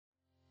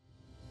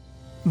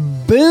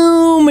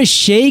Boom!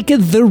 Shake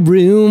the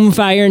room,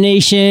 Fire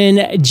Nation.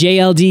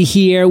 JLD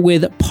here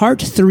with part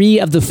 3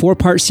 of the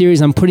 4-part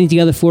series I'm putting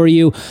together for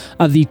you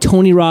of the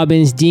Tony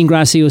Robbins, Dean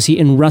Graziosi,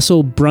 and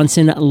Russell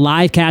Brunson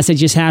live cast that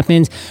just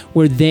happened,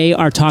 where they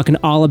are talking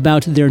all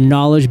about their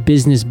knowledge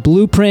business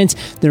blueprint,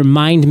 their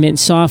Mind Mint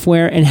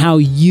software, and how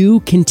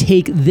you can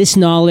take this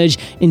knowledge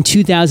in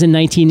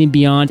 2019 and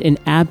beyond and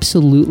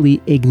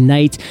absolutely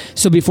ignite.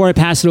 So before I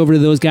pass it over to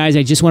those guys,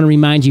 I just want to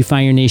remind you,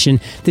 Fire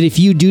Nation, that if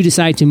you do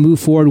decide to move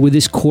forward with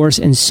this course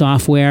and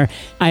software,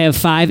 I have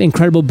 5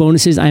 incredible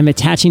bonuses I'm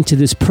attaching to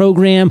this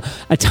program.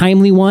 A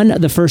timely one,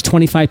 the first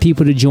 25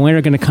 people to join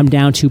are going to come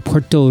down to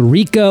Puerto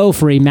Rico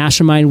for a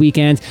mastermind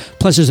weekend.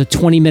 Plus, there's a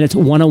 20-minute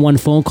one-on-one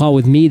phone call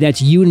with me.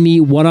 That's you and me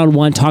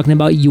one-on-one talking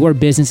about your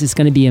business. It's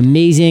going to be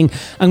amazing.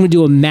 I'm going to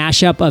do a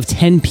mashup of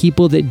 10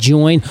 people that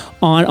join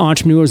on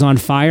Entrepreneurs on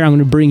Fire. I'm going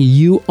to bring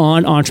you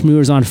on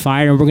Entrepreneurs on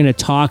Fire, and we're going to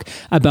talk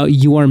about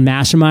your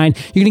mastermind.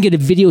 You're going to get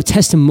a video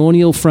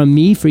testimonial from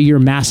me for your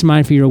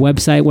mastermind, for your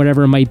website,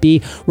 whatever it might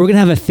be. We're going to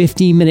have a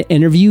 15-minute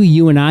interview,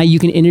 you and I. You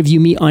can interview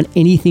me on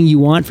anything you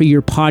want for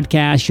your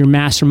podcast, your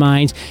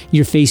mastermind,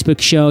 your Facebook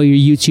show, your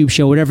YouTube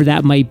show, whatever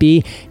that might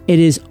be. It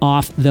is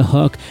off the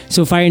hook.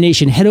 So Fire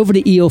Nation, head over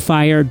to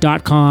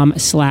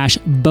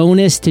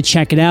eofire.com/bonus to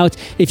check it out.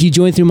 If you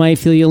join through my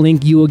affiliate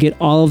link, you will get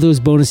all of those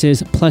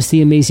bonuses plus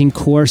the amazing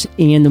course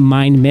and the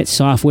Mind Mint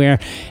software.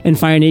 And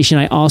Fire Nation,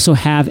 I also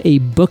have a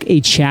book a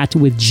chat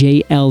with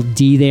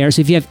JLD there.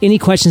 So if you have any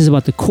questions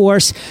about the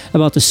course,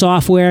 about the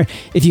software,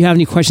 if you have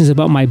any questions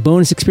about my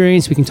bonus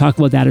experience, we can talk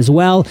about that as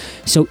well.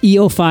 So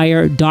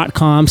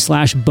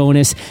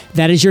eofire.com/bonus.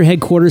 That is your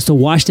headquarters to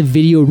watch the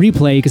video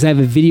replay, because I have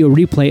a video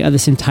replay of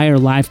this entire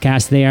live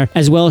cast there,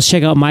 as well as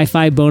check out my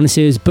 5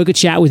 bonuses, book a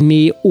chat with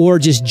me, or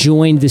just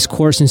join this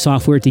course and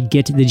software to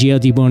get the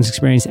JLD bonus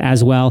experience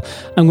as well.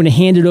 I'm going to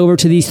hand it over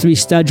to these 3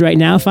 studs right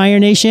now, Fire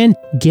Nation.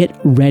 Get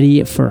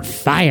ready for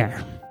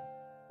fire.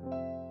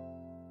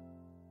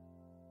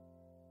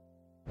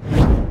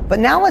 But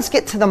now let's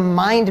get to the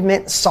Mind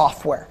Mint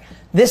software.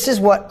 This is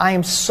what I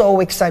am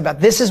so excited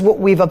about. This is what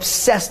we've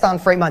obsessed on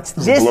for 8 months.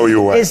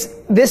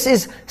 This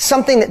is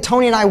something that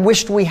Tony and I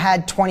wished we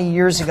had 20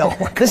 years ago.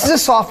 This is a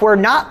software,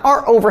 not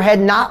our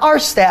overhead, not our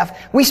staff.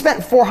 We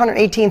spent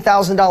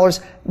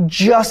 $418,000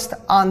 just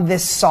on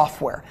this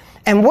software.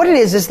 And what it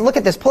is look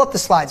at this. Pull up the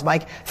slides,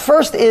 Mike.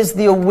 First is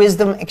the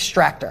wisdom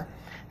extractor.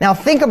 Now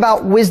think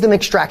about wisdom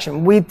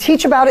extraction. We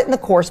teach about it in the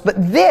course,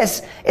 but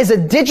this is a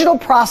digital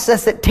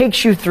process that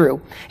takes you through.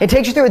 It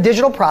takes you through a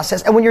digital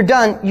process, and when you're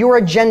done, your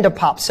agenda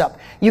pops up.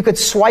 You could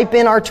swipe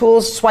in our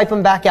tools, swipe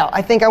them back out.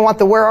 I think I want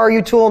the Where Are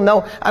You tool.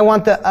 No, I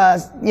want the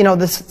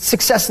the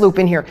success loop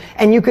in here.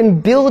 And you can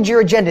build your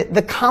agenda.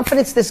 The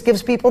confidence this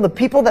gives people, the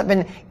people that have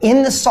been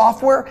in the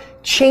software,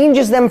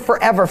 changes them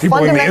forever. People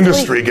in the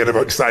industry get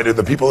excited.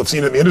 The people have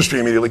seen it in the industry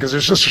immediately, because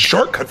it's just a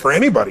shortcut for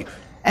anybody.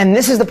 And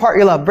this is the part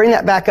you love. Bring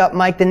that back up,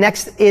 Mike. The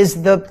next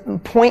is the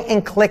point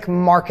and click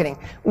marketing.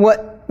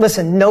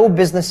 Listen, no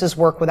businesses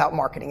work without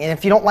marketing. And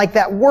if you don't like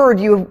that word,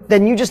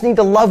 then you just need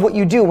to love what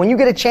you do. When you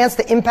get a chance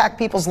to impact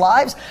people's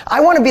lives,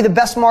 I want to be the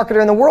best marketer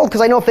in the world,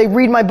 because I know if they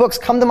read my books,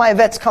 come to my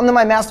events, come to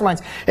my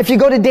masterminds. If you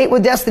go to Date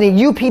with Destiny,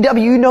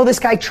 UPW, you know this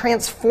guy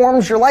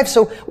transforms your life.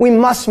 So we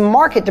must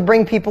market to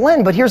bring people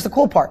in. But here's the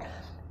cool part.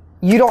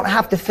 You don't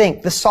have to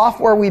think. The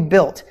software we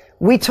built,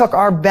 we took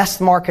our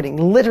best marketing,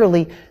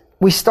 literally.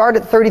 We start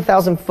at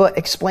 30,000 foot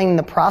explaining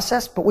the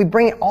process, but we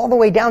bring it all the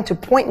way down to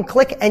point and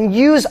click and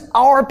use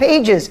our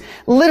pages.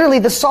 Literally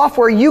the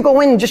software, you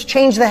go in and just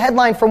change the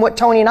headline from what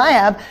Tony and I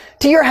have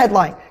to your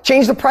headline.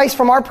 Change the price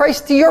from our price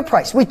to your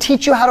price. We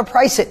teach you how to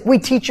price it. We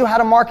teach you how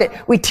to market.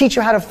 We teach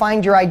you how to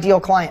find your ideal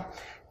client.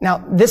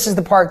 Now, this is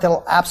the part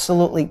that'll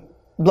absolutely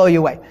blow you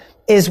away,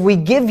 is we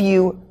give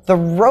you the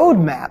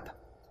roadmap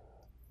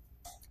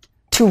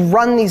to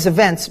run these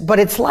events, but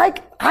it's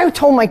like, I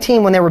told my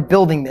team when they were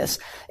building this,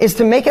 is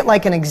to make it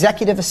like an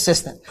executive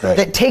assistant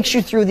that takes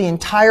you through the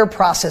entire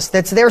process,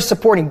 that's there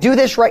supporting. Do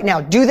this right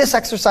now. Do this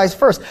exercise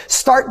first.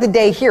 Start the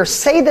day here.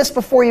 Say this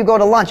before you go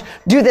to lunch.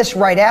 Do this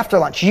right after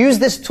lunch. Use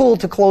this tool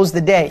to close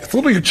the day. It's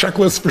literally a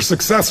checklist for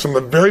success from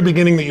the very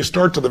beginning that you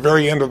start to the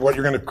very end of what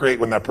you're going to create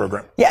with that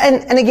program. Yeah,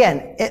 and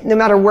again, no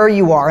matter where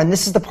you are, and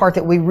this is the part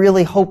that we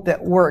really hope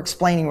that we're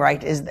explaining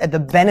right, is the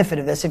benefit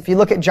of this. If you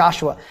look at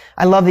Joshua,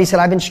 I love that he said,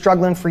 I've been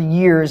struggling for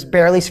years,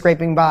 barely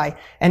scraping by,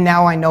 and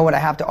now I know what I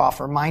have to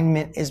offer. Mind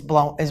Mint is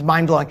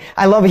mind-blowing.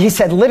 I love it. He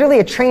said, literally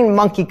a trained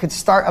monkey could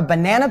start a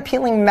banana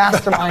peeling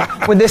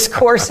mastermind with this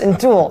course and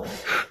tool.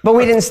 But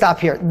we didn't stop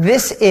here.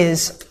 This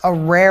is a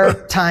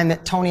rare time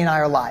that Tony and I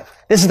are live.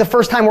 This is the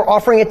first time we're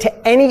offering it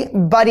to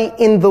anybody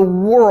in the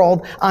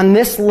world on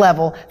this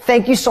level.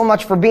 Thank you so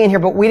much for being here,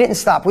 but we didn't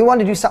stop. We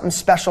wanted to do something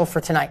special for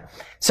tonight.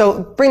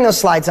 So bring those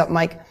slides up,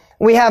 Mike.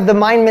 We have the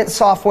Mind Mint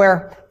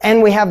software,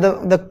 and we have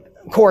the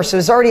course. It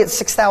was already at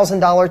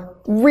 $6,000,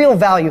 real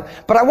value.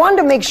 But I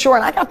wanted to make sure,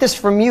 and I got this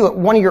from you at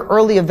one of your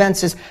early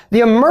events, is the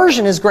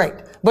immersion is great.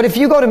 But if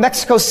you go to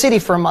Mexico City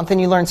for a month and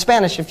you learn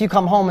Spanish, if you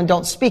come home and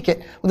don't speak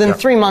it, within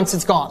 3 months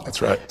it's gone.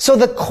 That's right. So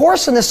the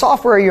course and the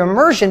software are your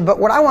immersion, but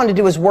what I want to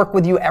do is work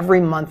with you every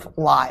month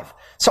live.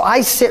 So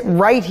I sit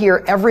right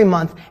here every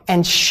month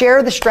and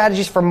share the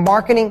strategies for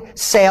marketing,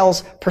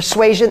 sales,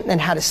 persuasion, and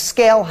how to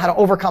scale, how to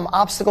overcome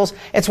obstacles.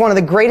 It's one of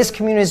the greatest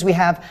communities we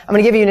have. I'm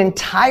going to give you an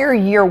entire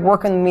year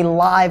working with me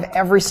live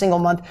every single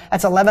month.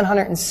 That's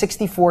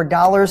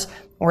 $1,164.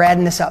 We're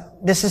adding this up.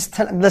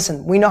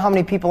 Listen, we know how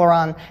many people are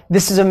on.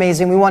 This is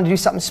amazing. We want to do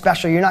something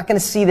special. You're not going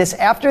to see this.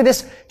 After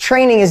this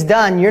training is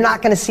done, you're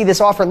not going to see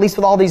this offer, at least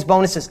with all these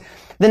bonuses.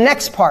 The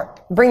next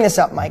part, bring this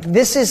up, Mike.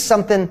 This is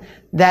something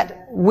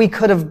that we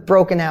could have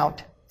broken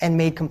out and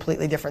made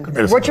completely different.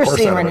 What you're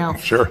seeing right now,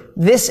 sure.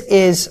 This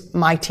is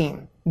my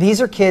team.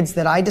 These are kids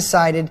that I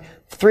decided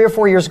 3 or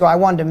 4 years ago I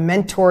wanted to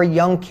mentor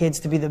young kids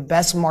to be the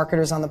best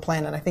marketers on the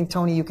planet. I think,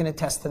 Tony, you can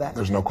attest to that.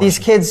 There's no question. These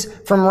kids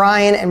from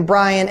Ryan and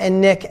Brian and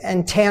Nick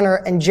and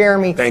Tanner and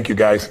Jeremy. Thank you,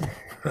 guys.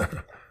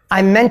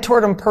 I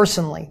mentored them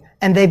personally,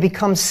 and they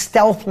become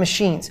stealth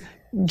machines.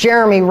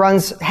 Jeremy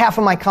runs half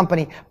of my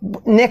company.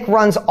 Nick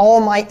runs all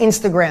my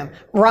Instagram.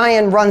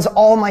 Ryan runs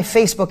all my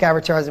Facebook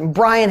advertising.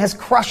 Brian has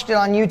crushed it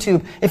on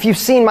YouTube. If you've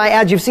seen my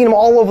ads, you've seen them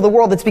all over the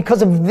world. It's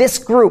because of this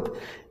group.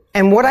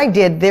 And what I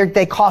did,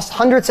 they cost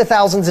hundreds of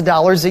thousands of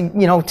dollars,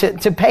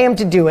 to pay them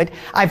to do it.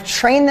 I've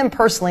trained them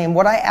personally, and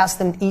what I asked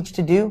them each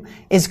to do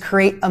is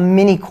create a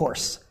mini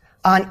course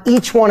on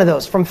each one of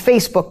those, from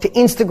Facebook to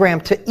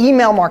Instagram to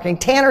email marketing.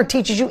 Tanner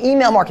teaches you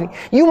email marketing.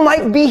 You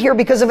might be here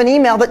because of an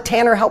email that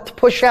Tanner helped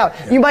push out.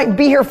 You might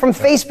be here from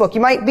Facebook.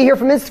 You might be here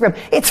from Instagram.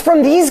 It's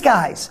from these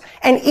guys.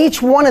 And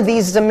each one of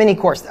these is a mini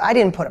course. I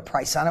didn't put a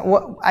price on it.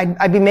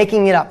 I'd be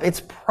making it up. It's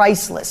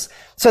priceless.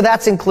 So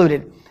that's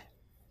included.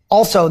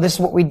 Also, this is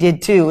what we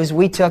did too, is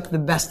we took the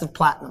best of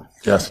platinum.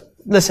 Yes.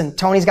 Listen,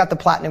 Tony's got the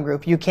platinum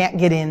group. You can't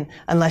get in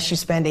unless you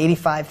spend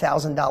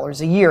 $85,000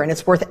 a year, and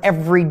it's worth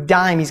every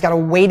dime. He's got a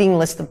waiting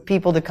list of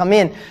people to come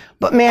in.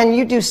 But man,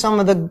 you do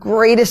some of the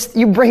greatest,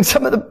 you bring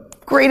some of the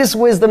greatest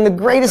wisdom, the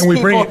greatest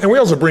people. And we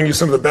also bring you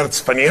some of the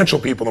best financial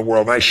people in the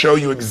world, and I show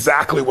you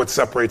exactly what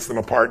separates them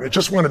apart. And I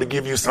just wanted to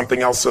give you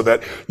something else so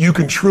that you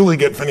can truly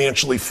get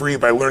financially free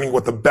by learning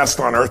what the best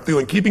on earth do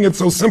and keeping it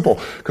so simple.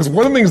 Because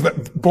one of the things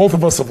that both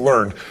of us have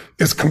learned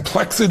is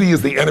complexity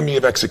is the enemy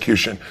of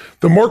execution.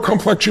 The more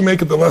complex you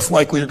make it, the less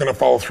likely you're going to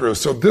follow through.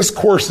 So this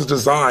course is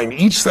designed,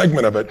 each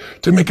segment of it,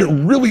 to make it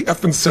really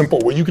effing simple,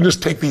 where you can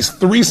just take these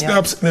 3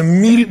 steps and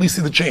immediately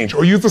see the change.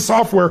 Or use the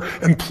software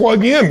and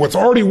plug in what's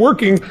already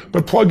working,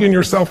 but plug in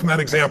yourself in that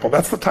example.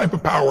 That's the type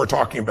of power we're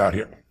talking about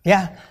here.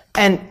 Yeah.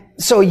 And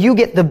so you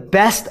get the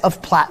best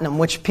of platinum,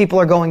 which people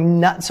are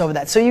going nuts over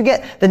that. So you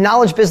get the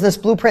knowledge business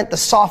blueprint, the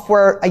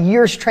software, a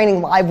year's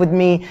training live with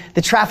me,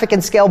 the traffic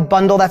and scale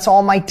bundle. That's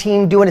all my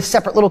team doing a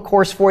separate little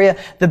course for you.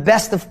 The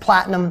best of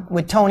platinum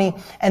with Tony.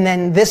 And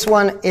then this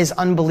one is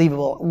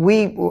unbelievable.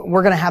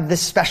 We're going to have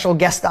this special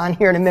guest on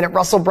here in a minute.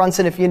 Russell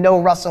Brunson, if you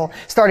know Russell,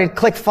 started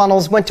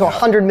ClickFunnels, went to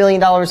 $100 million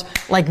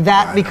like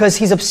that because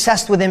he's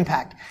obsessed with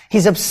impact.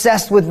 He's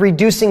obsessed with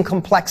reducing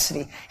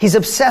complexity. He's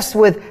obsessed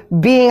with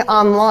being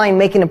online,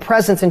 making a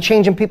presence and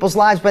changing people's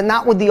lives, but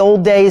not with the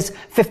old days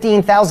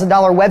 $15,000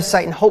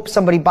 website and hope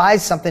somebody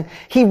buys something.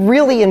 He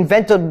really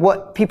invented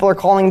what people are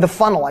calling the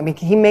funnel. I mean,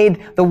 he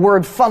made the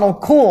word funnel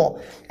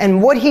cool.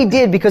 And what he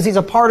did, because he's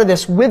a part of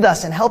this with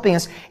us and helping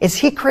us, is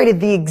he created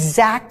the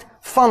exact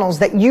funnels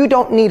that you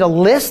don't need a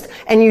list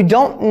and you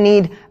don't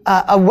need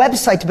a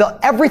website to build.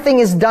 Everything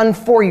is done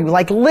for you.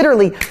 Like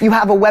literally, you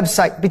have a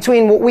website.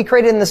 Between what we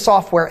created in the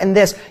software and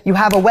this, you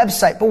have a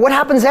website. But what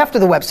happens after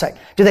the website?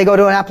 Do they go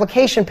to an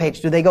application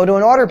page? Do they go to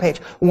an order page?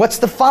 What's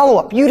the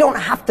follow-up? You don't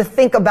have to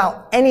think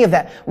about any of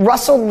that.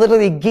 Russell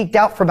literally geeked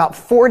out for about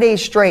 4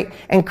 days straight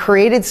and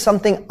created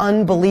something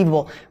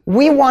unbelievable.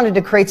 We wanted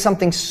to create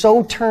something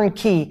so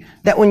turnkey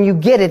that when you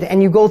get it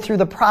and you go through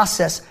the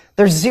process,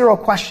 there's 0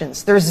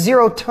 questions. There's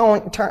 0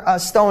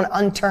 stone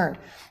unturned.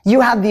 You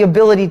have the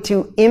ability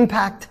to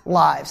impact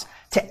lives,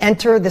 to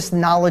enter this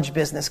knowledge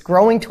business,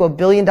 growing to $1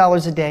 billion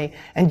a day,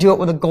 and do it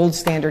with a gold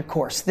standard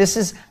course. This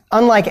is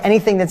unlike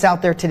anything that's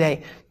out there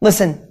today.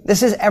 Listen,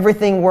 this is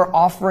everything we're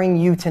offering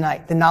you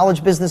tonight. The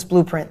knowledge business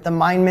blueprint, the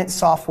Mind Mint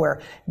software,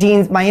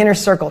 Dean's, my inner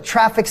circle,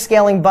 traffic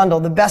scaling bundle,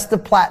 the best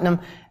of platinum,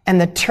 and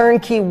the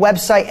turnkey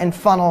website and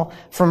funnel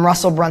from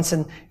Russell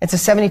Brunson. It's a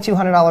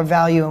 $7,200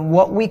 value, and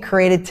what we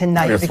created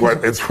tonight. It's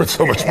worth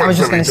so much more. I was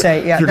just going to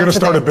say, yeah. If you're going to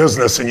start a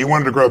business and you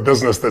wanted to grow a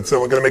business that's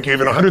going to make you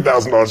even $100,000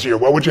 a year,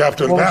 what would you have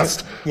to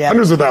invest?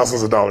 Hundreds of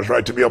thousands of dollars,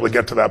 right, to be able to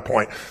get to that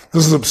point.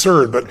 This is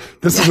absurd, but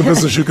this is a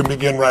business you can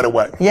begin right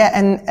away. Yeah,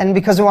 and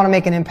because we want to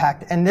make an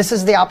impact. And this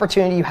is the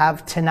opportunity you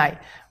have tonight.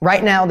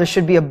 Right now, there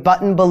should be a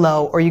button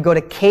below, or you go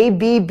to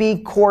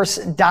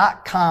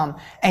kbbcourse.com,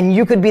 and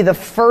you could be the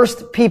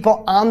first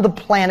people on the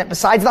planet,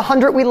 besides the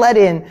 100 we let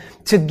in,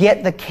 to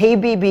get the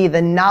KBB,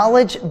 the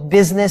Knowledge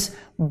Business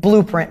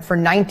Blueprint, for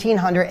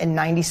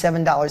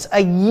 $1,997.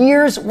 A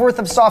year's worth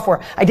of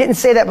software. I didn't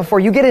say that before.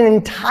 You get an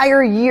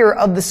entire year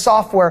of the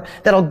software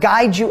that'll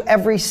guide you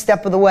every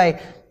step of the way.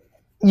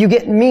 You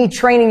get me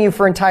training you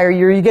for an entire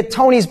year. You get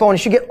Tony's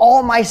bonus. You get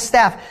all my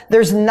staff.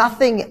 There's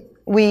nothing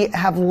we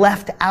have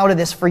left out of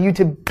this for you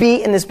to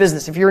be in this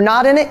business. If you're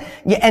not in it,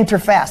 you enter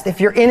fast. If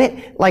you're in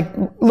it, like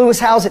Lewis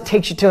Howes, it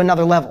takes you to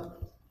another level.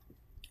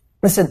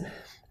 Listen,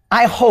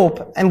 I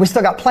hope, and we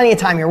still got plenty of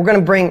time here, we're going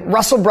to bring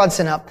Russell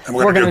Brunson up. And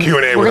we're going to do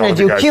Q&A. We're going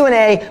to do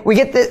Q&A. We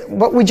get the,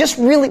 but we just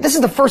really, this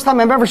is the first time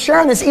I'm ever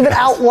sharing this even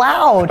out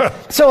loud.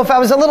 So if I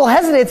was a little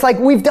hesitant, it's like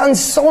we've done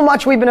so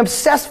much. We've been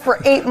obsessed for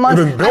 8 months.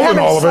 We've been building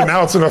all of it.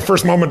 Now it's in the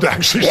first moment to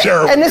actually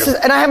share it.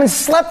 And I haven't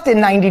slept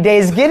in 90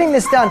 days getting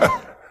this done.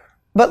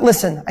 But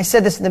listen, I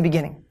said this in the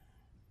beginning.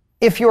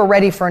 If you're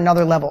ready for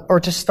another level or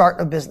to start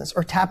a business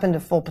or tap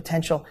into full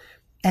potential,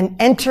 and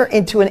enter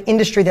into an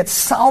industry that's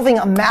solving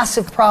a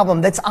massive problem,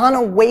 that's on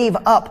a wave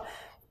up,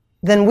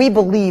 then we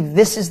believe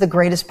this is the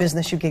greatest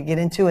business you could get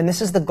into, and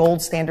this is the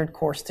gold standard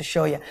course to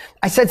show you.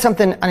 I said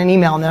something on an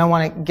email, and then I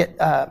want to get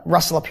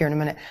Russell up here in a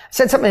minute. I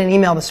said something in an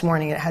email this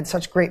morning, and it had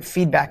such great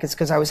feedback. It's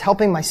because I was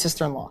helping my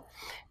sister-in-law,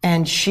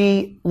 and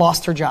she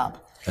lost her job.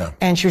 Yeah.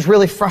 And she was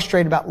really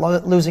frustrated about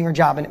losing her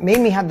job, and it made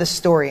me have this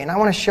story, and I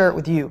want to share it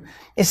with you.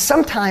 Is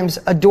sometimes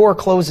a door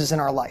closes in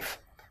our life.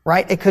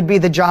 Right? It could be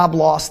the job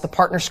loss, the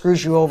partner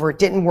screws you over, it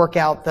didn't work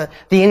out, the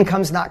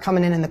income's not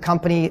coming in the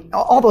company,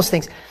 all those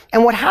things.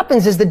 And what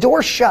happens is the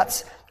door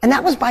shuts, and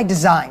that was by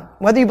design.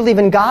 Whether you believe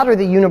in God or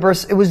the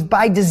universe, it was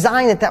by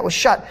design that was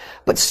shut.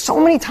 But so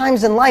many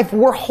times in life,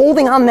 we're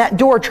holding on that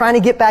door trying to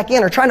get back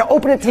in or trying to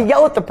open it to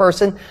yell at the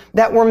person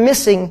that we're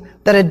missing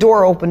that a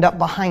door opened up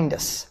behind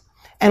us.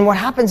 And what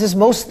happens is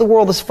most of the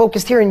world is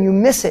focused here and you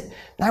miss it.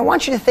 And I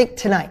want you to think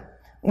tonight,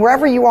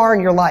 wherever you are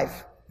in your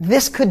life,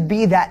 this could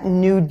be that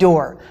new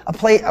door, a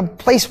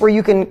place where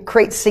you can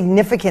create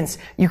significance,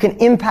 you can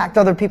impact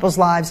other people's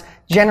lives,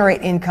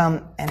 generate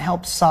income, and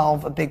help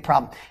solve a big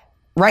problem.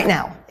 Right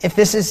now, if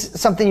this is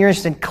something you're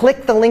interested in,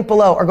 click the link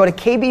below or go to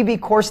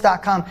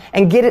kbbcourse.com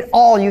and get it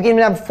all. You can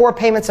even have 4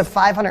 payments of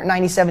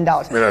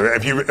 $597. We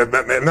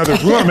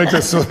want to make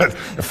this so that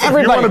if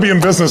you want to be in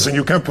business and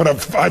you can't put up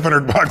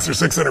 $500 or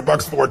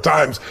 $600 4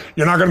 times,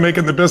 you're not going to make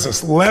it in the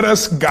business. Let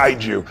us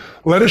guide you.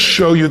 Let us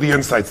show you the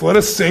insights. Let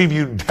us save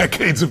you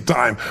decades of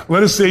time.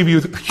 Let us save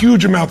you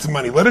huge amounts of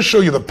money. Let us show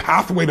you the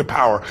pathway to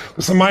power.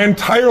 Listen, my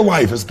entire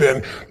life has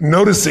been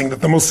noticing that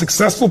the most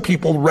successful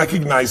people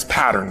recognize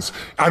patterns.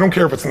 I don't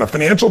care if it's in a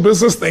financial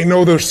business, they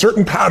know there's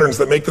certain patterns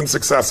that make them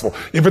successful.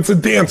 If it's a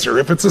dancer,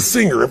 if it's a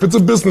singer, if it's a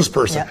business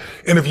person. Yeah.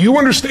 And if you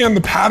understand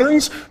the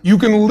patterns, you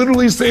can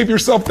literally save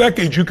yourself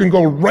decades. You can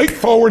go right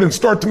forward and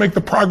start to make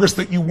the progress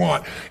that you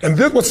want. And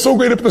then what's so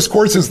great about this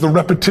course is the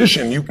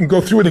repetition. You can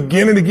go through it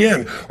again and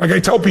again. Like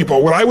I tell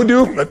people, what I would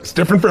do, it's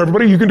different for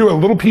everybody. You can do a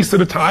little piece at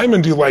a time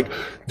and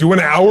do an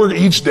hour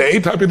each day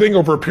type of thing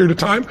over a period of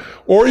time.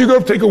 Or you go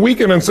take a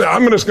weekend and say,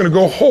 I'm just going to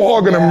go whole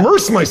hog and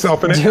immerse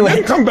myself in it and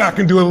then come back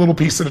and do a little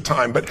piece at a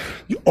time. But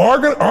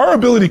our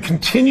ability to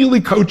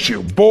continually coach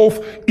you,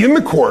 both in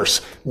the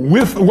course,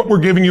 with what we're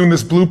giving you in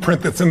this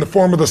blueprint that's in the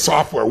form of the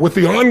software, with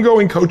the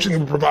ongoing coaching that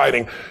we're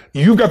providing,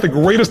 you've got the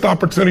greatest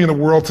opportunity in the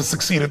world to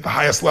succeed at the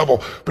highest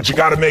level. But you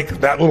got to make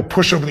that little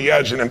push over the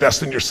edge and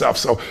invest in yourself.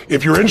 So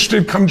if you're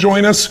interested, come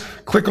join us.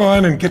 Click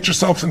on and get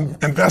yourself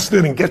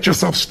invested and get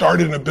yourself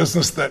started in a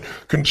business that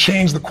can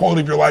change the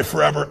quality of your life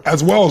forever,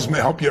 as well as may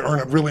help you earn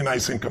a really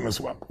nice income as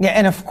well. Yeah,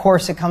 and of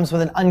course, it comes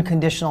with an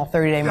unconditional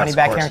 30-day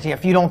money-back guarantee.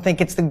 If you don't think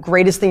it's the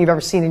greatest thing you've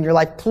ever seen in your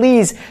life,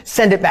 please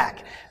send it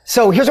back.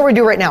 So here's what we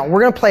do right now.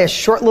 We're going to play a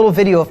short little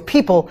video of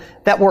people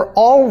that were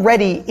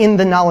already in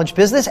the knowledge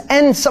business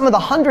and some of the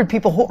 100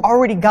 people who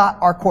already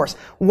got our course.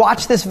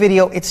 Watch this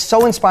video. It's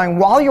so inspiring.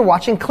 While you're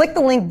watching, click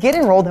the link, get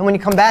enrolled, and when you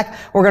come back,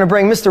 we're going to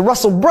bring Mr.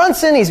 Russell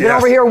Brunson. He's been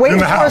over here waiting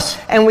for us,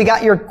 and we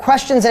got your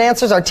questions and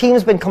answers. Our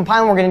team's been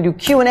compiling. We're going to do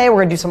Q&A. We're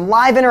going to do some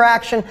live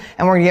interaction,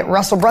 and we're going to get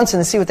Russell Brunson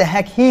to see what the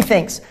heck he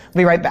thinks.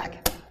 We'll be right back.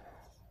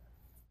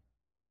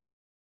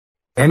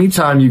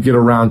 Anytime you get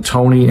around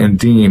Tony and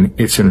Dean,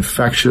 it's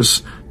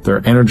infectious.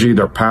 Their energy,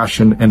 their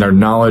passion, and their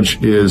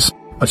knowledge is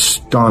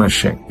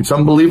astonishing. It's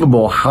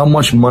unbelievable how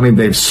much money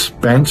they've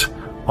spent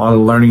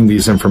on learning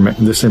this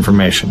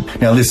information.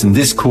 Now listen,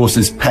 this course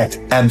is packed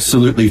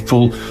absolutely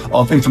full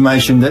of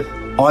information that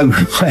I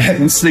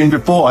hadn't seen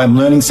before. I'm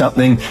learning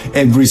something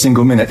every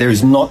single minute. There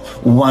is not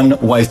one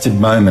wasted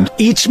moment.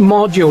 Each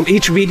module,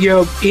 each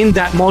video in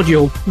that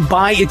module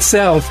by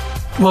itself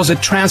was a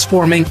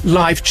transforming,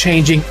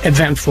 life-changing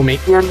event for me.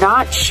 You're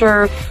not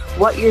sure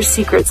what your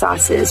secret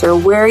sauce is or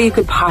where you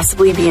could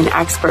possibly be an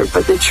expert,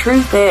 but the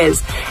truth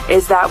is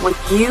that when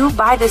you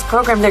buy this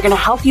program, they're going to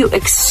help you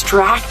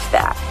extract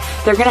that.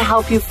 They're going to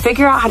help you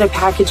figure out how to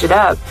package it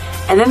up,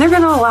 and then they're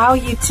going to allow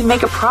you to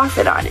make a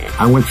profit on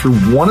it. I went through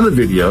one of the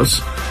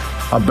videos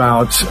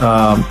about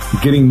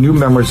getting new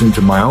members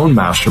into my own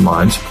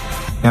masterminds,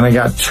 and I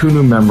got 2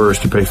 new members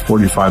to pay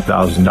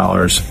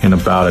 $45,000 in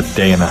about a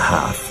day and a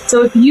half.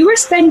 So if you are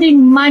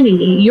spending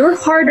money, your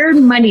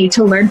hard-earned money,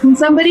 to learn from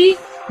somebody,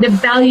 the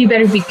value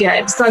better be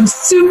good. So I'm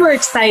super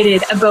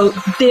excited about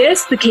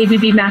this, the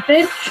KBB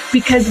method,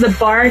 because the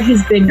bar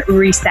has been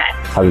reset.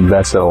 I've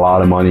invested a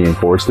lot of money in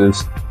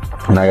courses,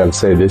 And I got to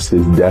say, this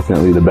is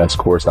definitely the best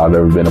course I've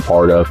ever been a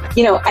part of.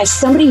 You know, as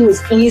somebody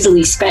who's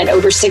easily spent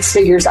over 6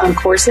 figures on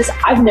courses,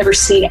 I've never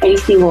seen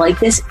anything like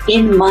this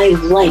in my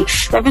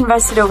life. I've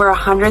invested over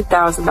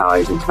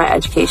 $100,000 into my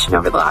education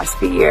over the last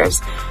few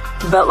years.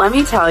 But let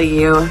me tell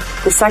you,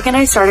 the second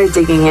I started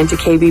digging into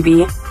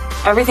KBB,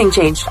 everything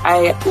changed.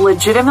 I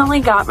legitimately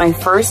got my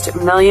first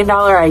 $1 million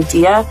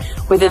idea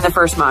within the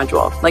first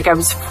module. Like, I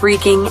was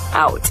freaking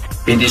out.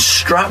 It is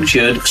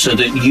structured so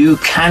that you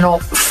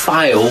cannot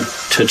fail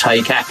to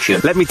take action.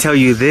 Let me tell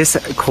you, this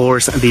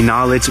course, the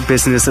Knowledge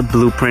Business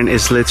Blueprint,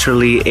 is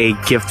literally a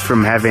gift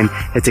from heaven.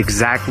 It's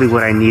exactly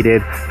what I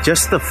needed.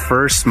 Just the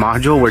first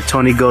module where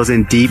Tony goes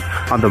in deep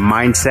on the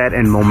mindset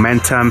and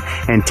momentum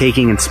and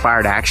taking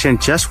inspired action,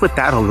 just with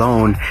that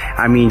alone,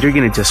 I mean, you're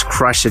going to just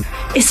crush it.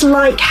 It's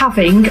like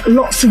having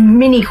lots of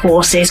mini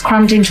courses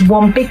crammed into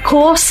one big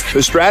course.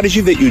 The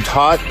strategy that you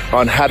taught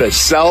on how to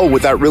sell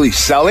without really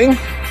selling,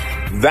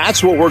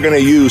 that's what we're going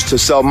to use to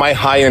sell my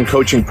high-end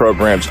coaching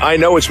programs. I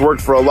know it's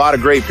worked for a lot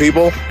of great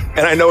people,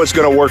 and I know it's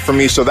going to work for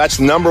me. So that's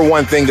number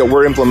one thing that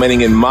we're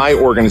implementing in my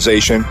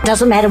organization.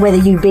 Doesn't matter whether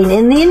you've been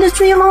in the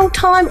industry a long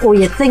time or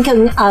you're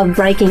thinking of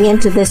breaking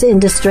into this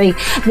industry,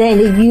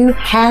 then you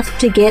have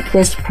to get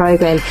this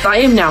program. I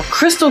am now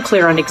crystal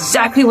clear on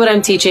exactly what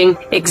I'm teaching,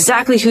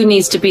 exactly who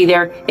needs to be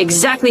there,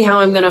 exactly how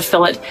I'm going to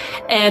fill it,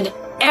 and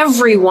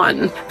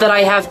everyone that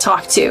I have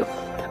talked to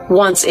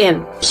wants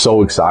in.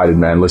 So excited,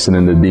 man,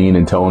 listening to Dean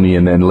and Tony,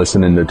 and then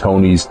listening to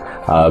Tony's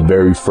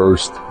very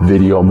first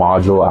video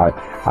module.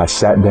 I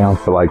sat down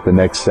for like the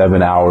next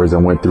 7 hours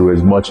and went through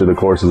as much of the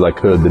course as I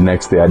could. The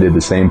next day I did the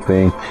same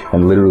thing,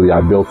 and literally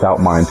I built out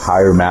my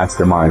entire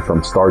mastermind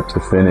from start to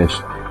finish.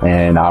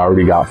 And I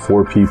already got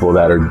 4 people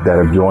that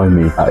have joined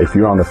me. If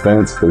you're on the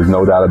fence, there's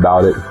no doubt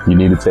about it. You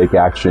need to take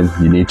action.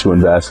 You need to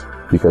invest,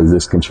 because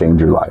this can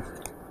change your life.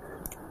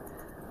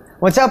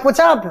 What's up? What's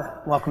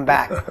up? Welcome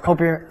back.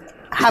 Hope you're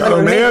having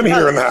a man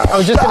here in the house. I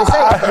was just going to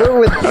say, we're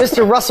with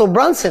Mr. Russell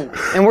Brunson,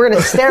 and we're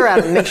going to stare at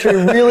him and make sure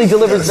he really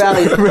delivers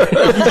value. He's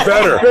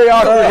better. Very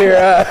awkward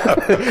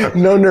here.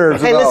 No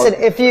nerves. Hey, listen,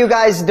 if you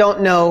guys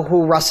don't know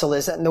who Russell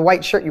is, and the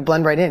white shirt, you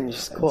blend right in. It's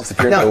just cool. It's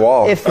appearing on the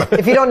wall.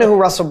 If you don't know who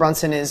Russell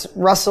Brunson is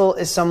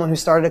someone who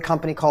started a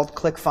company called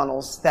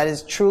ClickFunnels that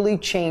has truly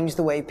changed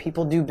the way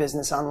people do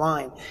business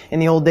online. In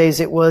the old days,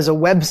 it was a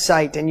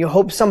website, and you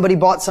hope somebody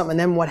bought something, and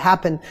then what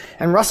happened?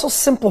 And Russell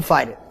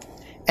simplified it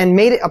and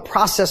made it a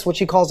process, which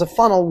he calls a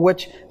funnel,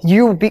 which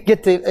you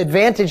get the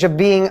advantage of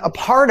being a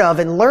part of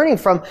and learning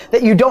from,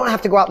 that you don't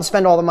have to go out and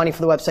spend all the money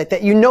for the website,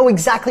 that you know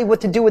exactly what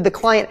to do with the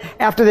client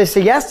after they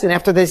say yes and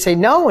after they say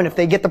no, and if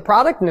they get the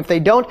product and if they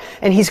don't.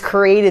 And he's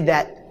created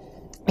that.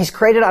 He's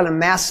created on a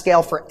mass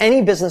scale for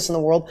any business in the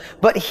world,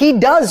 but he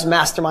does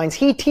masterminds.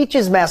 He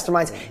teaches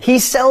masterminds. He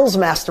sells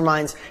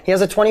masterminds. He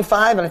has a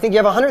 25, and I think you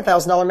have a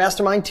 $100,000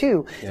 mastermind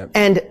too. Yep.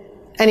 And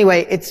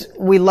anyway,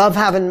 we love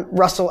having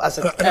Russell as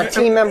a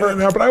team member.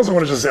 No, but I also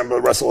want to just say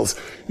about Russell is,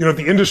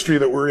 the industry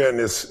that we're in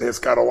has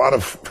got a lot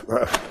of,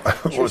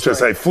 let's just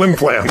say,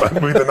 flim-flam. That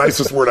would be the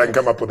nicest word I can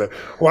come up with.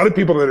 A lot of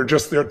people that are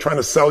just there trying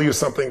to sell you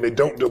something they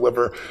don't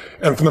deliver.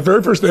 And from the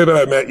very first day that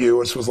I met you,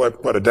 which was like,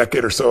 a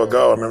decade or so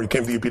ago, I remember you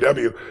came to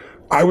UPW,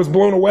 I was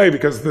blown away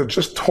because the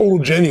just total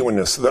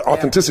genuineness, the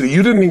authenticity.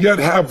 You didn't yet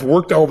have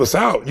worked all this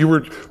out.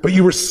 But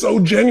you were so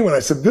genuine. I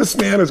said, this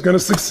man is going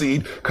to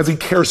succeed because he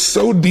cares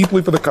so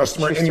deeply for the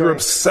customer, and you're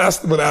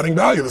obsessed with adding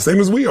value, the same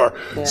as we are.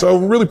 Yeah. So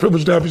we're really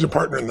privileged to have you as a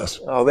partner in this.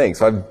 Oh, thanks.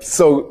 I'm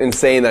so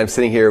insane that I'm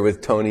sitting here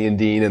with Tony and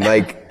Dean, and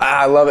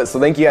I love it. So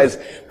thank you guys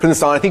for putting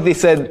this on. I think they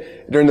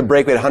said during the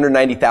break we had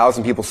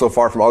 190,000 people so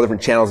far from all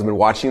different channels have been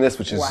watching this,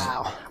 which is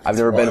wow. I've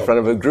never been in front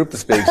of a group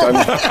this big, so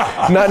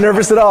I'm not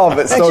nervous at all,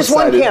 but so excited. That's just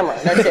one camera.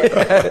 That's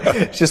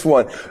it. It's just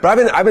one. But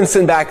I've been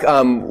sitting back,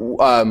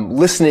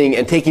 listening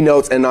and taking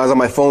notes, and I was on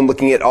my phone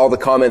looking at all the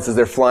comments as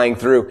they're flying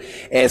through.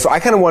 And so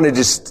I kind of wanted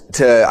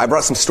I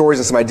brought some stories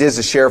and some ideas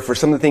to share for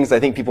some of the things that I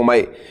think people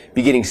might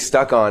be getting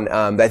stuck on,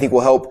 that I think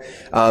will help,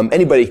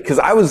 anybody. Cause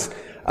I was,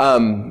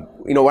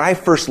 when I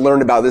first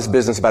learned about this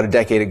business about a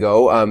decade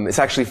ago, it's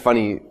actually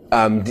funny.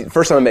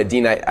 First time I met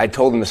Dean, I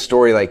told him the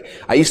story. Like,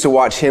 I used to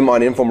watch him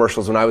on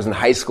infomercials when I was in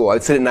high school.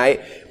 I'd sit at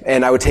night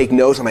and I would take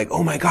notes. I'm like,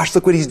 oh my gosh,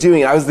 look what he's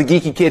doing. And I was the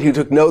geeky kid who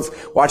took notes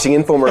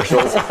watching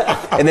infomercials.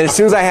 And then as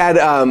soon as I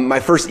had, my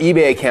first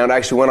eBay account, I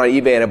actually went on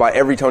eBay and I bought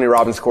every Tony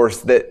Robbins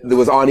course that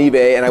was on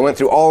eBay, and I went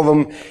through all of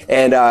them.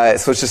 And,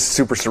 so it's just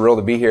super surreal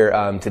to be here,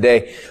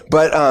 today.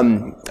 But,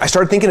 I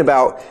started thinking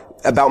about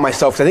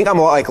myself, because I think I'm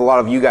a lot like a lot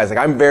of you guys. Like,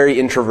 I'm very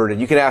introverted.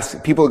 You can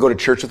ask people who go to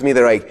church with me,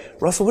 they're like,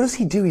 Russell, what does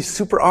he do? He's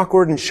super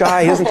awkward and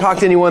shy. He doesn't talk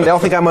to anyone. They all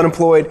think I'm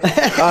unemployed.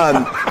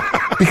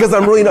 Because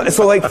I'm really not.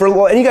 So like, for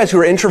any of you guys who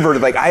are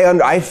introverted, like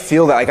I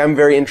feel that, like, I'm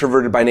very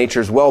introverted by nature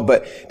as well,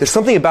 but there's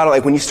something about it,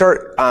 like when you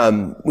start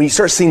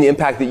seeing the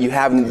impact that you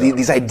have, and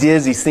these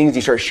ideas, these things,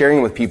 you start sharing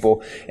them with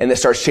people, and that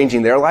starts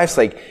changing their lives.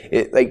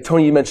 Like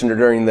Tony, you mentioned it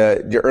during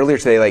earlier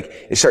today,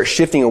 like, it starts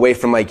shifting away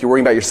from like, you're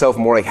worrying about yourself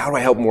more, like, how do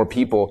I help more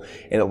people?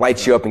 And it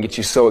lights you up and gets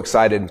you so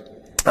excited.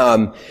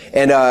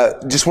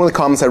 Just one of the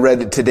comments I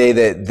read today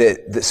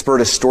that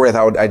spurred a story I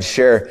thought I'd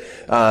share.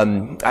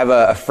 I have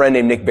a friend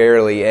named Nick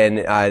Barely,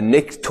 and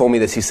Nick told me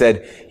this. He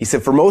said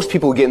for most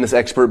people who get in this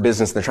expert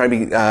business, and they're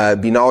trying to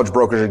be knowledge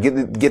brokers or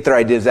get their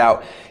ideas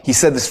out. He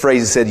said this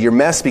phrase. He said, "Your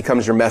mess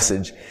becomes your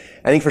message."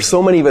 I think for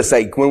so many of us,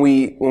 like when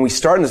we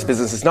start in this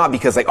business, it's not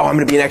because like, oh, I'm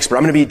going to be an expert.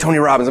 I'm going to be Tony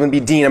Robbins. I'm going to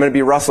be Dean. I'm going to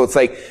be Russell. It's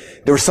like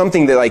there was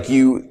something that like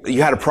you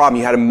had a problem,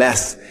 you had a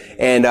mess,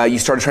 and you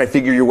started trying to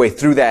figure your way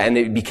through that, and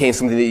it became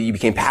something that you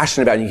became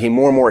passionate about, and you became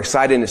more and more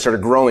excited, and it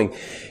started growing.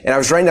 And I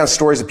was writing down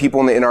stories of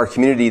people in our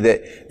community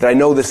that I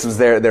know this was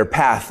their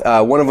path.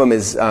 One of them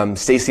is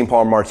Stacy and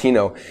Paul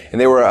Martino,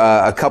 and they were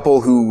a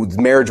couple whose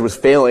marriage was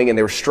failing, and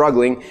they were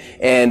struggling,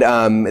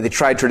 and they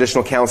tried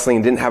traditional counseling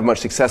and didn't have much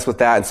success with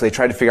that, and so they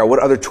tried to figure out what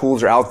other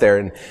tools are out there.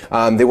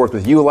 And they worked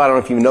with you a lot. I don't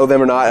know if you know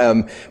them or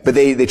not, but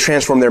they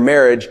transformed their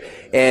marriage,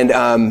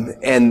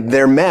 and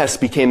their mess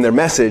became their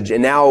message.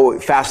 And now,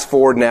 fast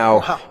forward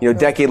now, a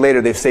decade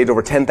later, they've saved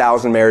over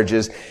 10,000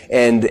 marriages,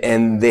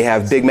 and they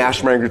have big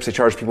mastermind groups. They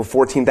charge people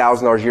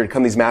 $14,000 a year to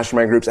come to these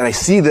mastermind groups, and I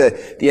see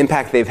the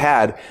impact they've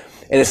had.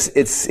 And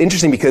it's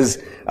interesting because,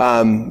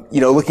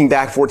 looking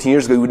back 14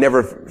 years ago, we would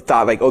never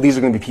thought like, oh, these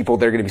are going to be people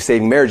that are going to be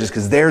saving marriages,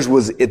 because theirs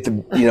was at the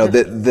end.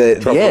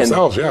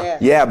 Themselves, yeah.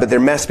 Yeah, but their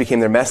mess became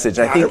their message.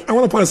 And I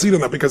want to plant a seed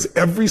on that, because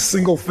every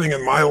single thing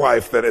in my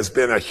life that has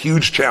been a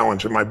huge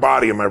challenge in my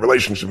body, in my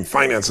relationship, in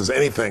finances,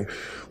 anything,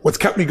 what's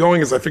kept me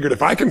going is I figured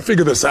if I can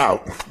figure this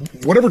out,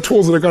 whatever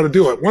tools that I got to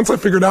do it, once I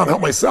figure it out and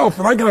help myself,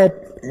 then I can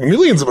help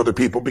millions of other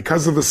people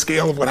because of the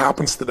scale of what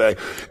happens today.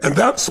 And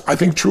that's, I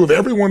think, true of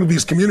every one of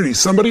these communities.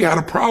 Somebody had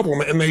a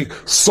problem and they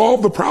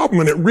solved the problem,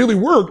 and it really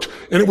worked,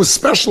 and it was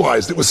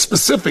specialized, it was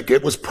specific,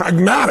 it was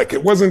pragmatic,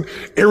 it wasn't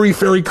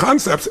airy-fairy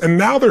concepts, and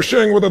now they're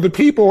sharing with other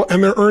people,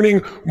 and they're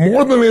earning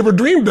more than they ever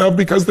dreamed of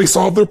because they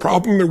solved their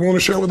problem, they're willing to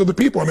share with other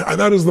people. I mean,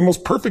 that is the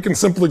most perfect and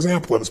simple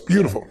example of it. It's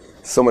beautiful.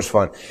 So much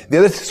fun. The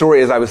other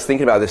story is, I was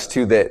thinking about this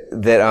too, that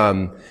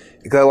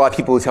because a lot of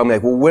people who tell me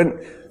like, well,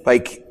 when,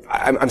 like,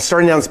 I'm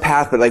starting down this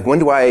path, but like,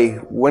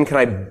 when can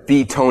I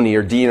be Tony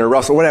or Dean or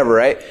Russell, whatever,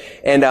 right?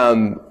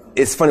 And,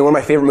 it's funny, one of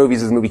my favorite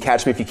movies is the movie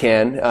Catch Me If You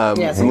Can,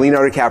 from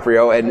Leonardo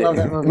DiCaprio, and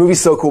the movie's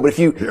so cool. But if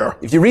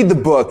you read the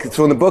book,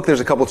 so in the book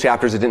there's a couple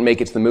chapters that didn't make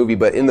it to the movie,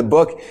 but in the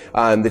book,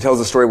 that tells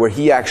a story where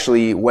he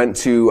actually went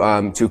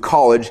to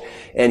college,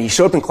 and he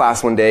showed up in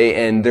class one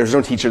day, and there's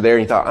no teacher there,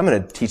 and he thought, I'm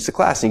gonna teach the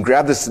class. And he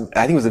grabbed this,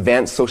 I think it was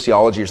advanced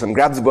sociology or something,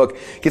 grabs the book,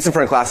 gets in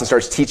front of class and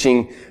starts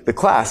teaching the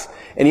class.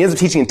 And he ends up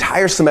teaching an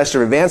entire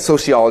semester of advanced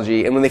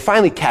sociology, and when they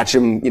finally catch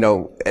him,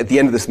 at the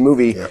end of this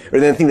movie, or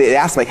then I think they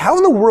ask him, like, how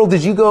in the world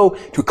did you go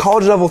to a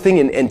college level thing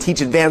and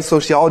teach advanced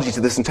sociology to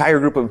this entire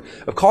group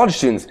of college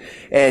students?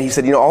 And he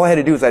said, all I had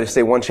to do was I had to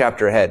stay one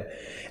chapter ahead.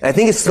 And I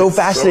think it's so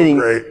fascinating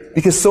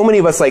because so many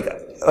of us like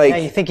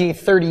you're thinking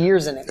 30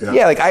 years in it.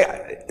 Yeah,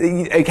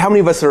 like how many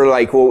of us are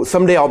like, well,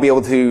 someday I'll be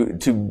able to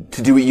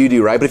do what you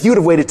do, right? But if you would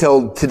have waited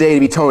till today to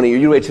be Tony, or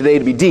you waited today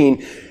to be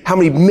Dean, how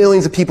many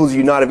millions of people do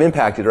you not have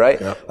impacted, right?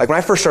 Yeah. Like when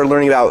I first started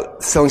learning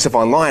about selling stuff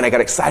online, I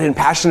got excited and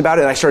passionate about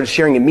it, and I started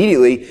sharing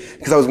immediately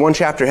because I was one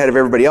chapter ahead of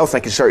everybody else,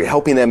 and I could start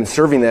helping them and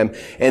serving them.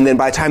 And then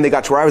by the time they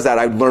got to where I was at,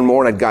 I'd learned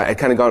more, and I'd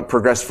kind of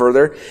progressed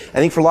further. I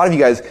think for a lot of you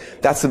guys,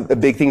 that's a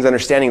big thing is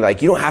understanding,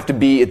 like, you don't have to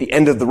be at the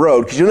end of the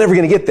road because you're never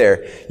going to get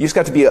there. You just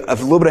got to be a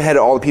little bit ahead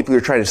of all the people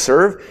you're trying to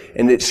serve,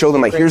 and show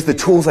them, like, here's the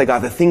tools I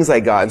got, the things I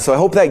got. And so I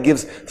hope that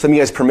gives some of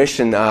you guys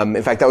permission.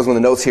 In fact, that was one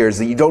of the notes here, is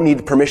that you don't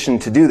need permission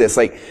to do this.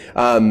 Like,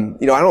 I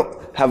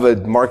don't have a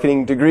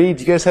marketing degree.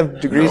 Do you guys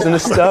have degrees in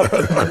this stuff?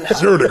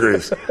 0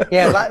 degrees.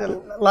 Yeah,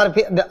 a lot of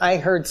people. I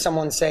heard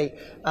someone say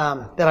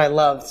that I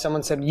loved.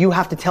 Someone said, you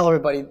have to tell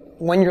everybody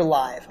when you're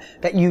live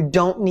that you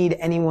don't need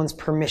anyone's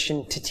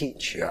permission to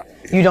teach. Yeah.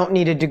 You don't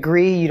need a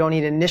degree. You don't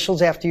need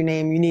initials after your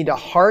name. You need a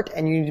heart,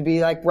 and you need to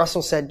be, like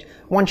Russell said,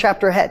 one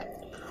chapter ahead.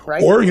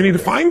 Right? Or you need to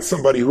find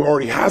somebody who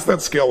already has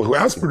that skill, who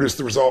has produced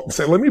the result, and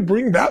say, let me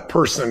bring that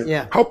person,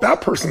 help that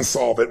person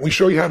solve it. We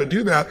show you how to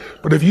do that.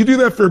 But if you do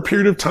that for a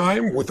period of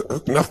time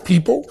with enough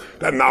people,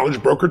 that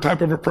knowledge broker type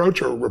of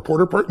approach or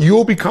reporter part,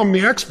 you'll become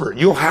the expert.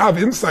 You'll have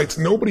insights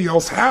nobody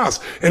else has.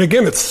 And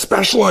again, it's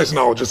specialized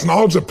knowledge. It's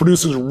knowledge that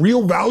produces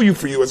real value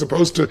for you as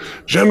opposed to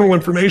general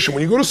information.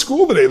 When you go to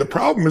school today, the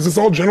problem is it's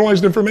all